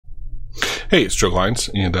Hey, it's Joe Glines,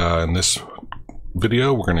 and in this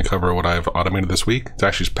video we're going to cover what I've automated this week. It's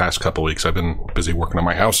actually the past couple weeks. I've been busy working on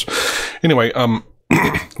my house. Anyway,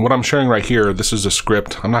 what I'm sharing right here, this is a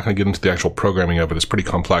script. I'm not going to get into the actual programming of it. It's pretty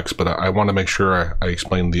complex, but I want to make sure I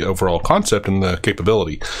explain the overall concept and the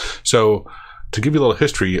capability. So to give you a little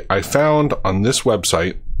history, I found on this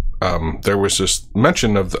website there was this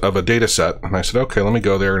mention of a data set, and I said, okay, let me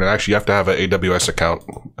go there, and actually you have to have an AWS account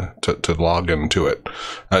to log into it.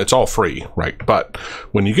 It's all free, right? But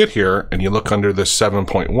when you get here and you look under this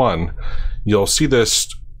 7.1, you'll see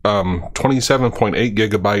this 27.8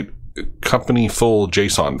 gigabyte company full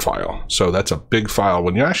JSON file. So that's a big file.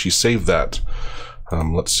 When you actually save that,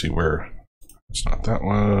 let's see where, it's not that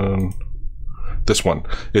one. This one,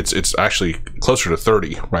 it's actually closer to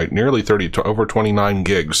 30, right? Nearly 30 to over 29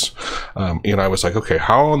 gigs. And I was like, okay,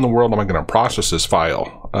 how in the world am I going to process this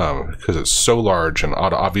file? Because it's so large, and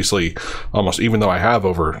obviously, almost even though I have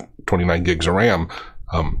over 29 gigs of RAM,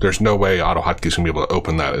 there's no way AutoHotkey is going to be able to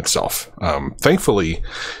open that itself. Thankfully,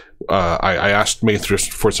 I asked May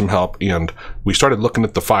for some help, and we started looking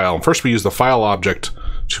at the file. First, we used the file object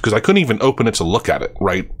because I couldn't even open it to look at it,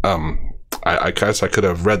 right? I guess I could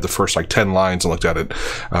have read the first like 10 lines and looked at it.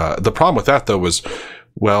 The problem with that though was,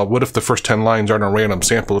 well, what if the first 10 lines aren't a random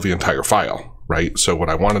sample of the entire file, right? So what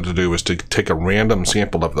I wanted to do was to take a random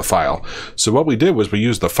sample of the file. So what we did was we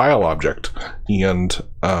used the file object and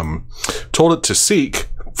told it to seek,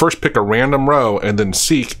 first pick a random row and then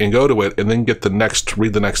seek and go to it and then get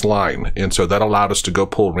read the next line. And so that allowed us to go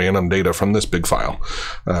pull random data from this big file.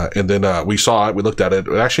 And then we saw it, we looked at it.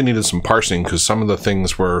 It actually needed some parsing because some of the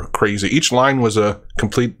things were crazy. Each line was a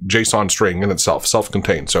complete JSON string in itself,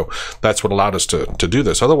 self-contained. So that's what allowed us to do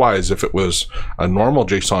this. Otherwise, if it was a normal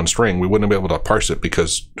JSON string, we wouldn't be able to parse it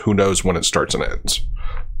because who knows when it starts and ends.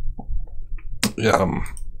 No,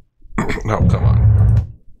 come on.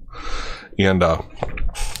 And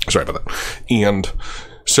sorry about that. And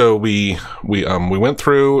so we went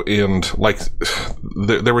through, and like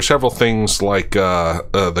there were several things like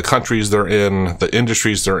the countries they're in, the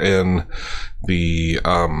industries they're in,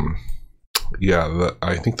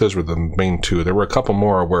 I think those were the main two. There were a couple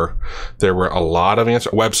more where there were a lot of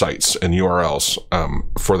websites and URLs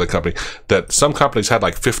for the company. That some companies had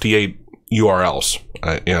like 58 URLs,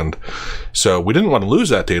 and so we didn't want to lose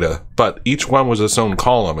that data, but each one was its own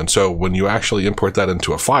column, and so when you actually import that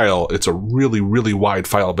into a file, it's a really, really wide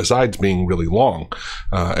file besides being really long.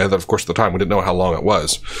 And of course at the time we didn't know how long it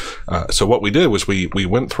was. So what we did was we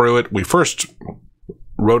went through it. We first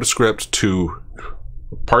wrote a script to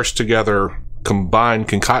parse together, combine,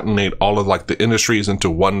 concatenate all of like the industries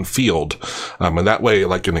into one field. And that way,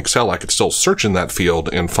 like in Excel, I could still search in that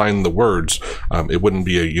field and find the words. It wouldn't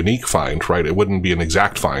be a unique find, right? It wouldn't be an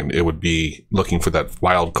exact find. It would be looking for that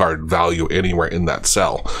wildcard value anywhere in that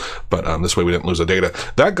cell. But this way we didn't lose the data.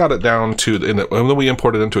 That got it down to, and then we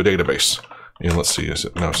imported into a database. And let's see, is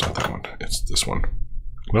it? No, it's not that one. It's this one.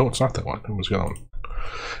 No, it's not that one. It was the other one.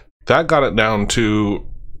 That got it down to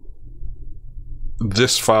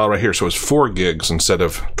this file right here. So it's 4 gigs instead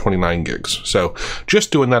of 29 gigs. So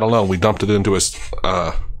just doing that alone, we dumped it into a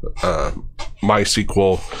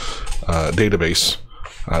MySQL database.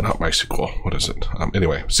 Not MySQL. What is it?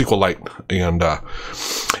 Anyway, SQLite.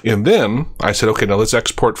 And then I said, okay, now let's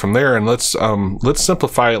export from there, and let's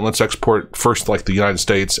simplify it. And let's export first like the United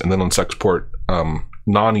States, and then let's export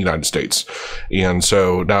non-United States. And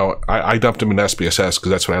so now I dumped them in SPSS because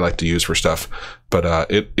that's what I like to use for stuff. But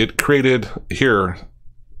it created here.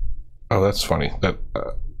 Oh, that's funny. That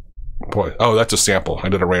boy. Oh, that's a sample. I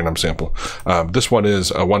did a random sample. This one is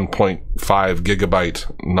a 1.5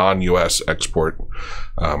 gigabyte non-US export.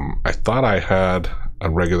 I thought I had a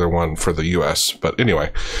regular one for the US, but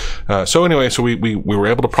anyway. So we were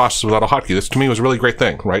able to process with AutoHotkey. This to me was a really great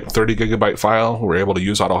thing, right? 30 gigabyte file. We were able to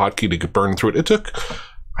use AutoHotkey to burn through it. It took,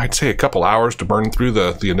 I'd say, a couple hours to burn through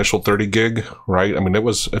the initial 30 gig, right? I mean,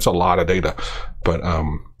 it's a lot of data, but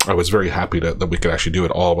I was very happy that we could actually do it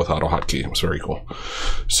all with AutoHotkey. It was very cool.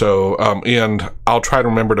 So, and I'll try to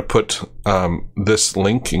remember to put this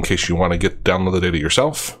link in case you want to download the data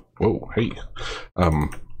yourself. Whoa, hey.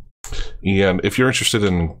 And if you're interested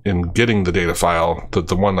in getting the data file,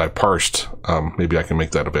 the one I parsed, maybe I can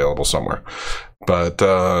make that available somewhere. But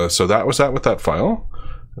so that was that with that file.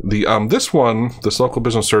 This local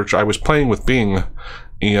business search, I was playing with Bing,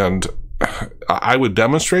 and I would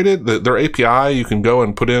demonstrate it. Their API, you can go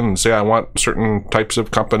and put in and say, I want certain types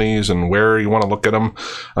of companies and where you want to look at them.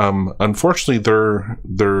 Unfortunately,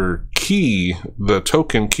 their key, the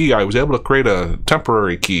token key, I was able to create a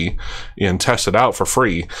temporary key and test it out for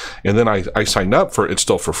free. And then I signed up for it. It's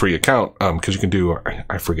still for free account because you can do,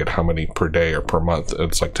 I forget how many per day or per month.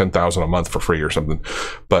 It's like 10,000 a month for free or something.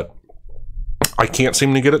 But I can't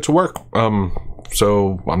seem to get it to work.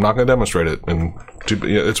 So I'm not going to demonstrate it. And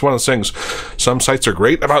it's one of those things. Some sites are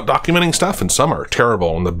great about documenting stuff and some are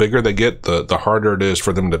terrible. And the bigger they get, the harder it is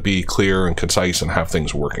for them to be clear and concise and have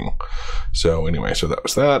things working. So anyway, so that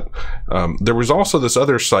was that. There was also this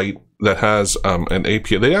other site that has an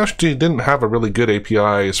API. They actually didn't have a really good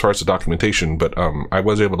API as far as the documentation, but I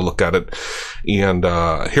was able to look at it. And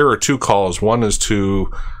here are two calls. One is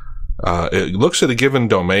to, it looks at a given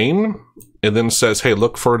domain and then says, hey,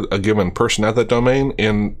 look for a given person at that domain.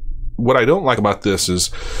 And what I don't like about this is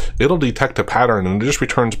it'll detect a pattern and it just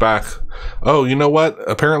returns back, oh, you know what?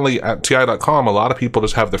 Apparently at ti.com, a lot of people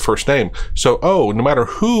just have their first name. So, oh, no matter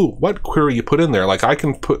what query you put in there, like I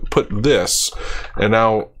can put this, and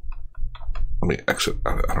now, let me exit.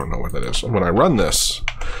 I don't know what that is. When I run this,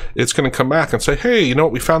 it's going to come back and say, hey, you know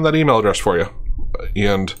what? We found that email address for you.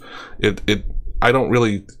 And I don't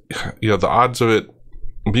really, the odds of it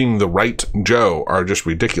being the right Joe are just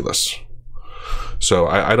ridiculous. So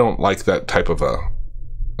I don't like that type of a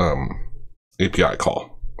API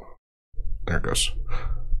call. There it goes.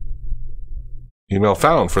 Email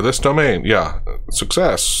found for this domain. Yeah,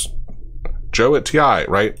 success. Joe at TI,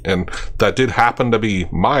 right? And that did happen to be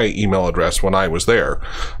my email address when I was there,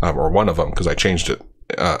 or one of them, because I changed it.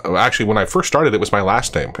 Actually, when I first started, it was my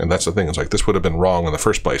last name, and that's the thing. It's like this would have been wrong in the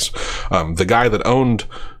first place. The guy that owned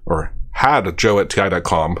or had Joe at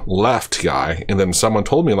ti.com left TI, and then someone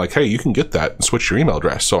told me like, hey, you can get that and switch your email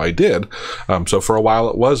address. So I did. So for a while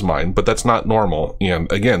it was mine, but that's not normal.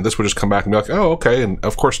 And again, this would just come back and be like, oh, okay. And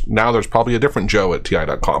of course, now there's probably a different Joe at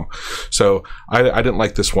ti.com. So I didn't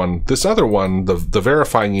like this one. This other one, the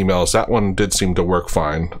verifying emails, that one did seem to work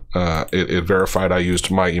fine. It verified I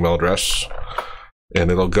used my email address,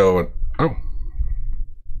 and it'll go and, oh,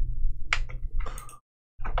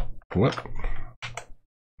 what?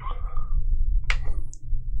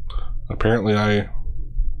 Apparently I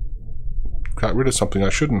got rid of something I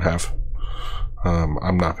shouldn't have.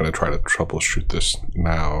 I'm not going to try to troubleshoot this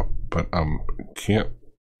now, but can't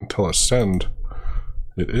until I send.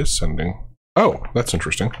 It is sending. Oh, that's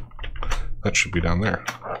interesting. That should be down there.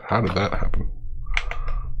 How did that happen?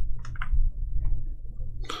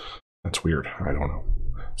 That's weird. I don't know.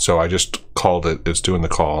 So I just called it. It's doing the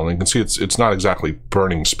call, and you can see it's not exactly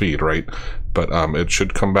burning speed, right? But it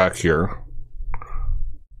should come back here.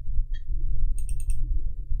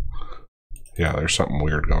 Yeah, there's something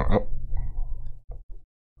weird going on.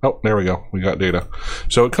 Oh, there we go. We got data.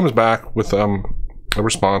 So it comes back with a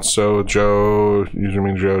response. So Joe,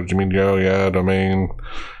 username Joe, do you mean Joe? Yeah, domain.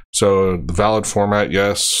 So the valid format,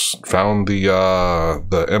 yes. Found the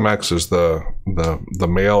MX is the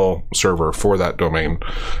mail server for that domain.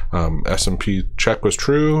 SMP check was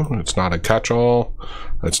true. It's not a catch-all.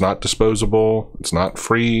 It's not disposable. It's not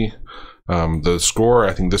free. The score,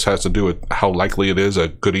 I think this has to do with how likely it is a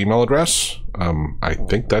good email address. I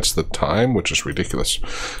think that's the time, which is ridiculous.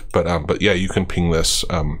 But yeah, you can ping this.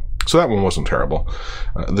 So that one wasn't terrible.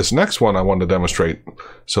 This next one I wanted to demonstrate.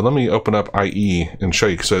 So let me open up IE and show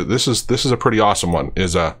you. So this is a pretty awesome one.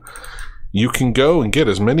 You can go and get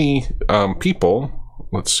as many people.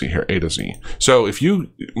 Let's see here, A to Z. So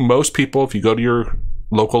most people, if you go to your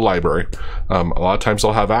local library, a lot of times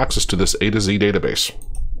they'll have access to this A to Z database.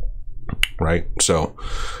 Right, so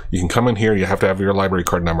you can come in here. You have to have your library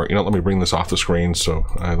card number. Let me bring this off the screen so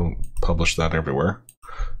I don't publish that everywhere.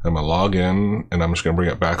 I'm gonna log in, and I'm just gonna bring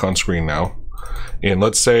it back on screen now. And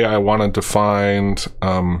let's say I wanted to find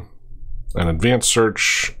an advanced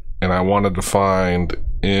search, and I wanted to find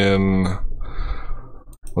in,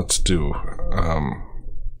 let's do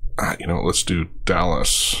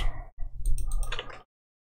Dallas,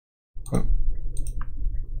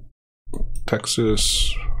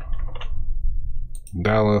 Texas.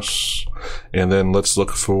 Dallas, and then let's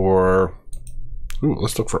look for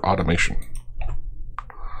automation.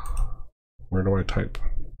 Where do I type?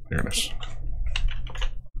 There it is.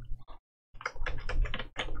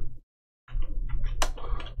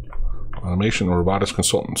 Automation or robotics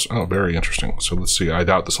consultants. Oh, very interesting. So let's see. I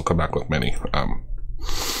doubt this will come back with many,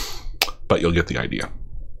 but you'll get the idea.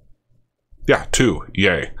 Yeah, 2.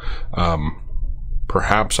 Yay.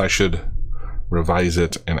 Perhaps I should revise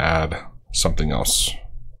it and add something else.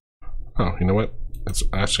 Oh, you know what?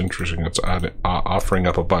 That's interesting. It's offering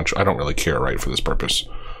up a bunch. I don't really care, right, for this purpose.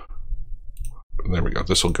 there we go.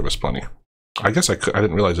 This will give us plenty. I guess I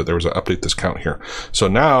didn't realize that there was an update this count here. So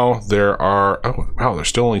now there are, oh wow, there's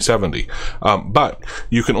still only 70. But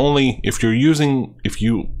you can only, if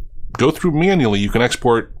you go through manually, you can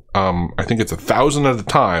export, I think it's 1,000 at a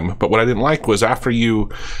time. But what I didn't like was after you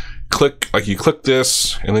click, like you click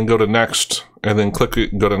this and then go to next, and then click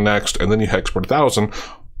it and go to next, and then you export 1,000,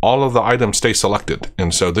 all of the items stay selected.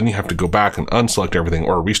 And so then you have to go back and unselect everything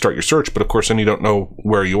or restart your search. But of course, then you don't know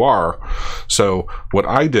where you are. So what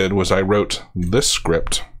I did was I wrote this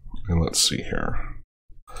script, and let's see here.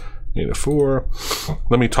 804.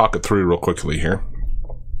 Let me talk it through real quickly here.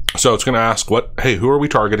 So it's going to ask hey, who are we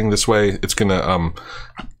targeting this way? It's going to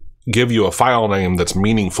give you a file name that's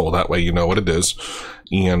meaningful. That way you know what it is.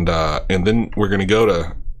 And then we're going to go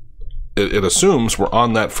to, it assumes we're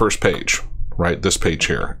on that first page. Right, this page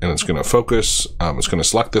here, and it's going to focus. It's going to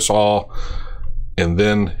select this all, and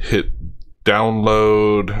then hit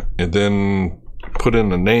download, and then put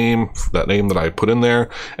in a name, that name that I put in there,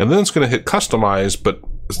 and then it's going to hit customize. But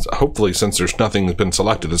hopefully, since there's nothing that's been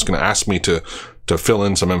selected, it's going to ask me to fill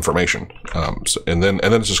in some information, and then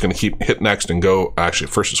it's just going to hit next and go. Actually,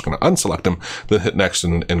 first it's going to unselect them, then hit next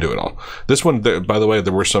and do it all. This one, by the way,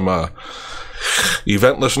 there were some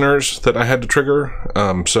event listeners that I had to trigger.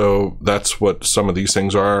 So that's what some of these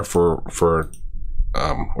things are for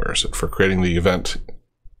where is it? For creating the event.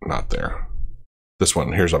 Not there. This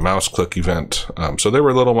one, here's a mouse click event. So there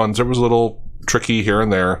were little ones. It was a little tricky here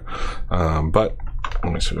and there. But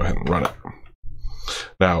let me see, go ahead and run it.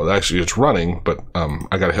 Now, actually it's running, but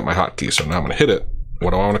I got to hit my hotkey. So now I'm going to hit it.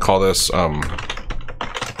 What do I want to call this?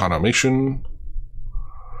 Automation.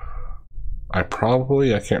 I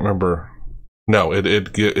can't remember. No,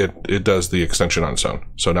 it does the extension on its own.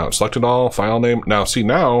 So now it's selected all, file name. Now see,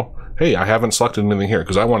 hey, I haven't selected anything here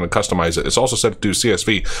because I want to customize it. It's also set to do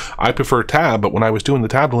CSV. I prefer tab, but when I was doing the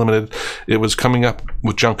tab delimited, it was coming up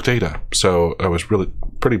with junk data. So I was really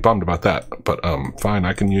pretty bummed about that. But fine,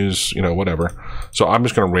 I can use, whatever. So I'm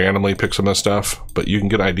just going to randomly pick some of this stuff, but you can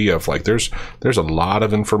get an idea of like there's a lot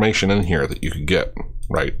of information in here that you could get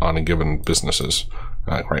right on a given businesses.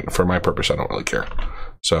 Right, for my purpose, I don't really care.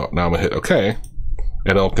 So now I'm gonna hit OK,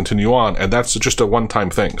 and it'll continue on, and that's just a one-time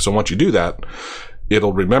thing. So once you do that,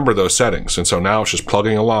 it'll remember those settings, and so now it's just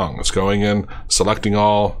plugging along. It's going in, selecting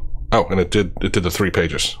all. Oh, and it did the 3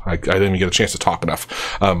 pages. I didn't even get a chance to talk enough.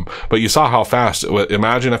 But you saw how fast it would.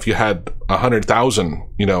 Imagine if you had 100,000,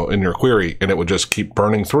 in your query, and it would just keep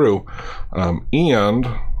burning through. And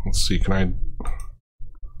let's see, can I?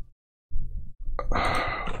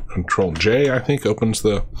 Control J, I think, opens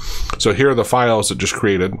the. So here are the files it just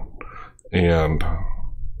created, and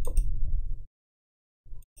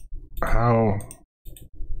how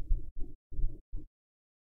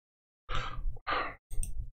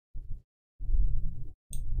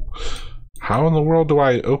in the world do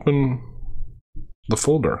I open the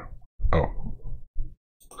folder? Oh,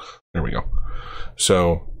 there we go.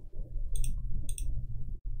 So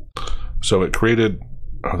it created.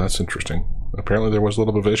 Oh, that's interesting. Apparently there was a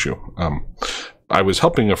little bit of an issue. I was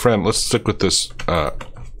helping a friend. Let's stick with this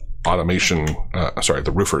automation,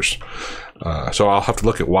 the roofers. So I'll have to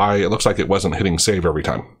look at why it looks like it wasn't hitting save every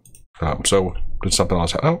time. So did something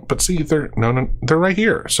else. Oh, but see, they're right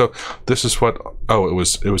here. So this is what, it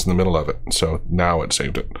was in the middle of it. So now it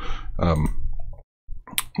saved it.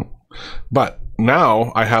 But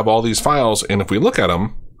now I have all these files, and if we look at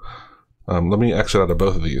them, let me exit out of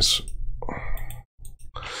both of these.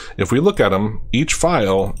 If we look at them, each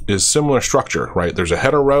file is similar structure, right? There's a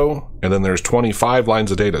header row, and then there's 25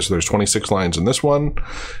 lines of data. So there's 26 lines in this one.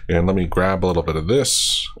 And let me grab a little bit of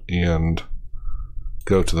this and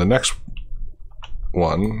go to the next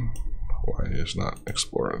one. Why is not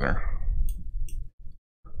Explorer there?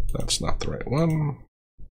 That's not the right one.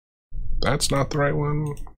 That's not the right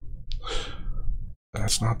one.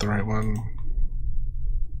 That's not the right one.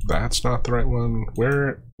 That's not the right one.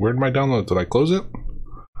 Where'd my download? Did I close it?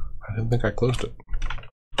 I didn't think I closed it.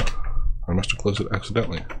 I must have closed it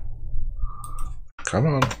accidentally. Come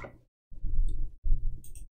on.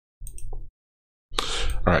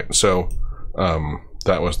 All right, so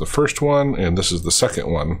that was the first one, and this is the second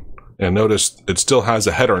one. And notice it still has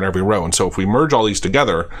a header in every row. And so if we merge all these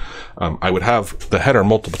together, I would have the header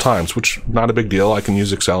multiple times, which not a big deal. I can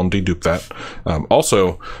use Excel and dedupe that.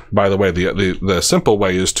 Also, by the way, the simple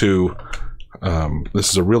way is to, this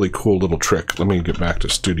is a really cool little trick. Let me get back to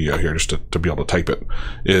Studio here just to be able to type it,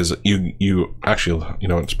 is you actually, you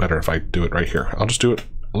know, it's better if I do it right here. I'll just do it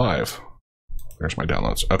live. There's my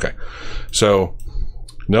downloads. Okay. So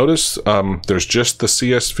notice there's just the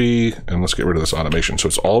CSV, and let's get rid of this automation. So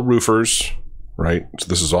it's all roofers, right? So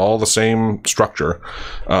this is all the same structure.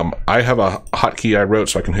 I have a hotkey I wrote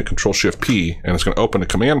so I can hit Control-Shift-P, and it's going to open a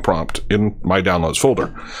command prompt in my downloads folder.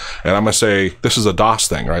 And I'm going to say, this is a DOS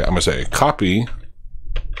thing, right? I'm going to say copy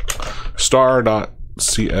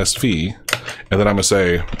star.csv, and then I'm going to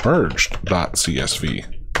say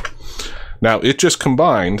merged.csv. Now, it just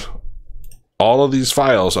combined all of these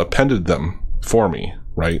files, appended them for me,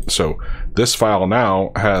 right? So this file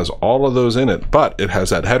now has all of those in it, but it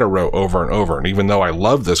has that header row over and over. And even though I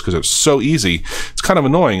love this because it's so easy, it's kind of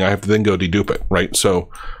annoying. I have to then go dedupe it, right?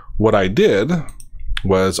 So what I did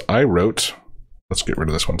was I wrote, let's get rid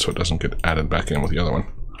of this one so it doesn't get added back in with the other one.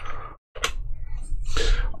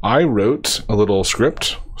 I wrote a little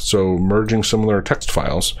script, so merging similar text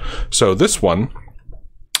files. So this one,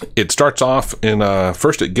 it starts off in,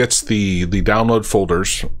 first it gets the download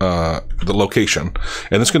folders, the location,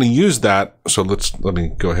 and it's going to use that. So let me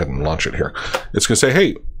go ahead and launch it here. It's going to say,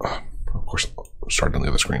 hey, of course, start on the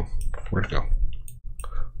other screen. Where'd it go?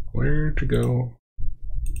 Where'd you go?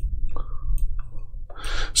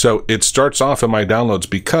 So it starts off in my downloads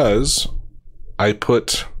because I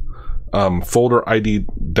put folder ID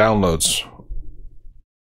downloads.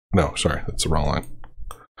 No, sorry, that's the wrong line.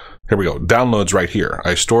 Here we go. Downloads right here.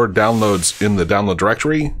 I stored downloads in the download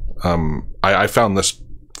directory. I found this,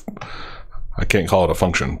 I can't call it a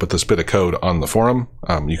function, but this bit of code on the forum.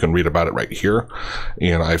 You can read about it right here.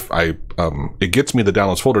 And it gets me the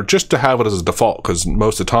downloads folder just to have it as a default, because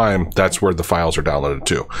most of the time that's where the files are downloaded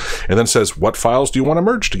to. And then it says, what files do you want to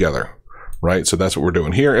merge together? Right? So that's what we're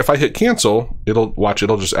doing here. If I hit cancel, it'll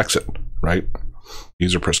just exit, right?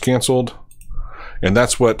 User press canceled. And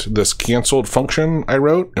that's what this canceled function I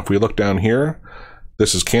wrote. If we look down here,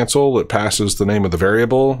 this is cancel. It passes the name of the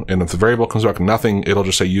variable. And if the variable comes back nothing, it'll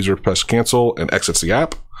just say user press cancel and exits the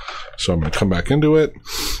app. So I'm going to come back into it.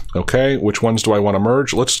 Okay, which ones do I want to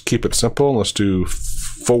merge? Let's keep it simple. Let's do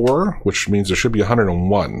 4, which means there should be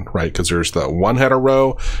 101, right? Because there's the one header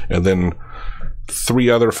row and then 3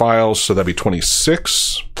 other files. So that'd be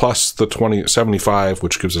 26 plus the 75,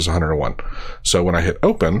 which gives us 101. So when I hit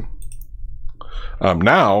open,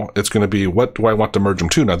 now it's going to be, what do I want to merge them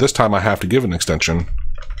to? Now this time I have to give an extension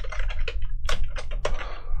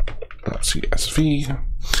 .csv. And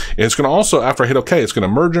it's going to also, after I hit OK, it's going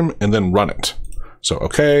to merge them and then run it. So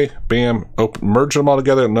OK, bam, merge them all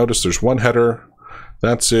together. Notice there's one header.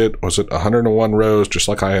 That's it. Was it 101 rows, just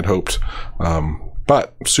like I had hoped?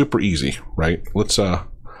 But super easy, right? Let's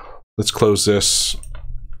close this.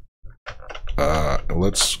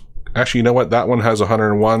 Actually, you know what? That one has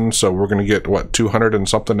 101, so we're going to get, what, 200 and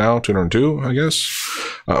something now? 202, I guess?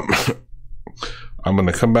 I'm going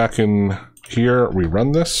to come back in here,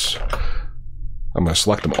 rerun this. I'm going to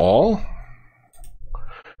select them all.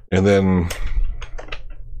 And then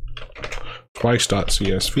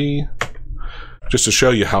twice.csv, just to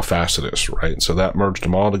show you how fast it is, right? So that merged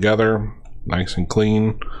them all together, nice and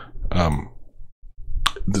clean.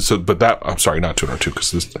 But that, I'm sorry, not 202,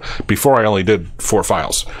 because this, before I only did 4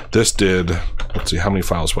 files. This did, let's see, how many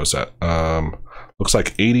files was that? Looks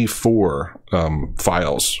like 84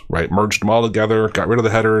 files, right? Merged them all together, got rid of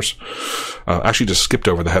the headers. Actually just skipped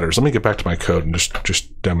over the headers. Let me get back to my code and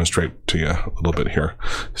just demonstrate to you a little bit here.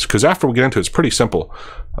 Because after we get into it, it's pretty simple.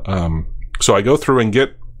 So I go through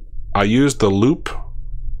and I use the loop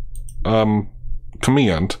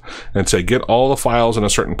command and say get all the files in a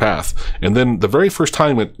certain path, and then the very first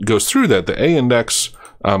time it goes through that, the a index,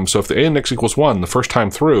 so if the a index equals 1 the first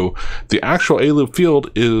time through, the actual a loop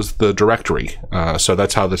field is the directory. So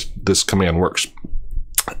that's how this command works.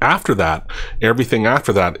 After that, everything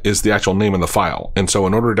after that is the actual name of the file. And so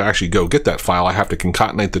in order to actually go get that file, I have to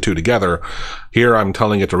concatenate the two together. Here I'm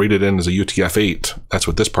telling it to read it in as a UTF-8. That's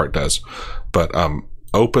what this part does. But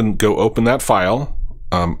go open that file,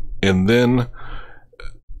 and then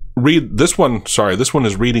read this one. Sorry, this one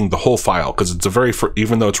is reading the whole file, because it's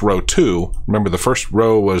even though it's row 2, remember the first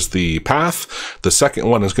row was the path, the second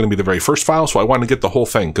one is going to be the very first file, so I want to get the whole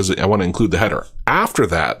thing because I want to include the header. After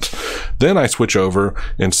that, then I switch over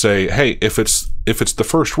and say, hey, if it's the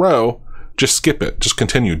first row, just skip it, just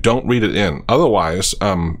continue, don't read it in. Otherwise,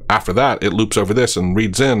 after that, it loops over this and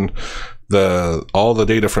reads in all the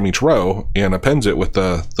data from each row and appends it with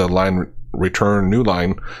the line return new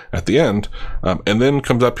line at the end, and then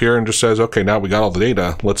comes up here and just says, okay, now we got all the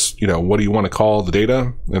data. Let's, what do you want to call the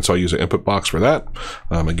data? And so I use an input box for that.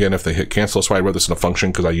 Again, if they hit cancel, that's why I wrote this in a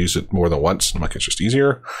function, because I use it more than once. I'm like, it's just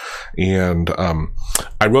easier. And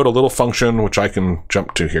I wrote a little function which I can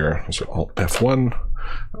jump to here. So Alt F1.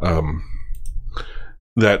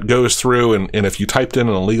 That goes through, and if you typed in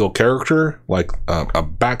an illegal character, like a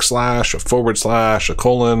backslash, a forward slash, a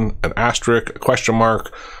colon, an asterisk, a question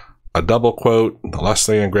mark, a double quote, the less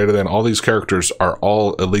than, greater than, all these characters are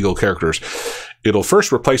all illegal characters. It'll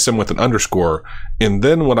first replace them with an underscore. And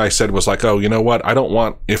then what I said was like, oh, you know what? I don't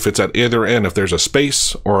want, if it's at either end, if there's a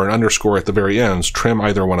space or an underscore at the very ends, trim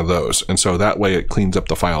either one of those. And so that way it cleans up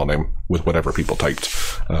the file name with whatever people typed.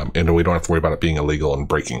 And we don't have to worry about it being illegal and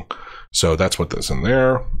breaking. So that's what that's in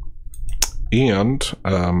there. And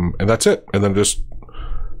that's it. And then just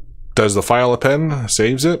does the file append,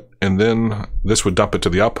 saves it, and then this would dump it to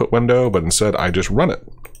the output window, but instead I just run it.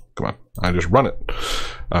 Come on, I just run it.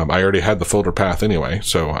 I already had the folder path anyway,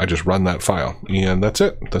 so I just run that file, and that's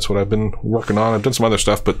it. That's what I've been working on. I've done some other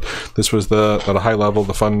stuff, but this was at a high level,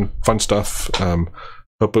 the fun stuff.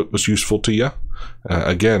 Hope it was useful to you.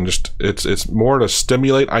 Again, just it's more to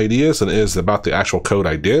stimulate ideas than it is about the actual code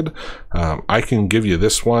I did. I can give you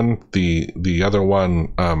this one. The other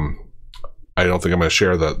one, I don't think I'm going to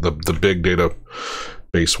share the big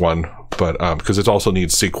database one, but because it also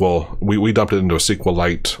needs SQL. We dumped it into a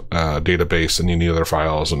SQLite database and you need other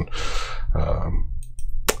files, and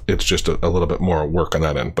it's just a little bit more work on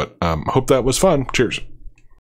that end. But hope that was fun. Cheers.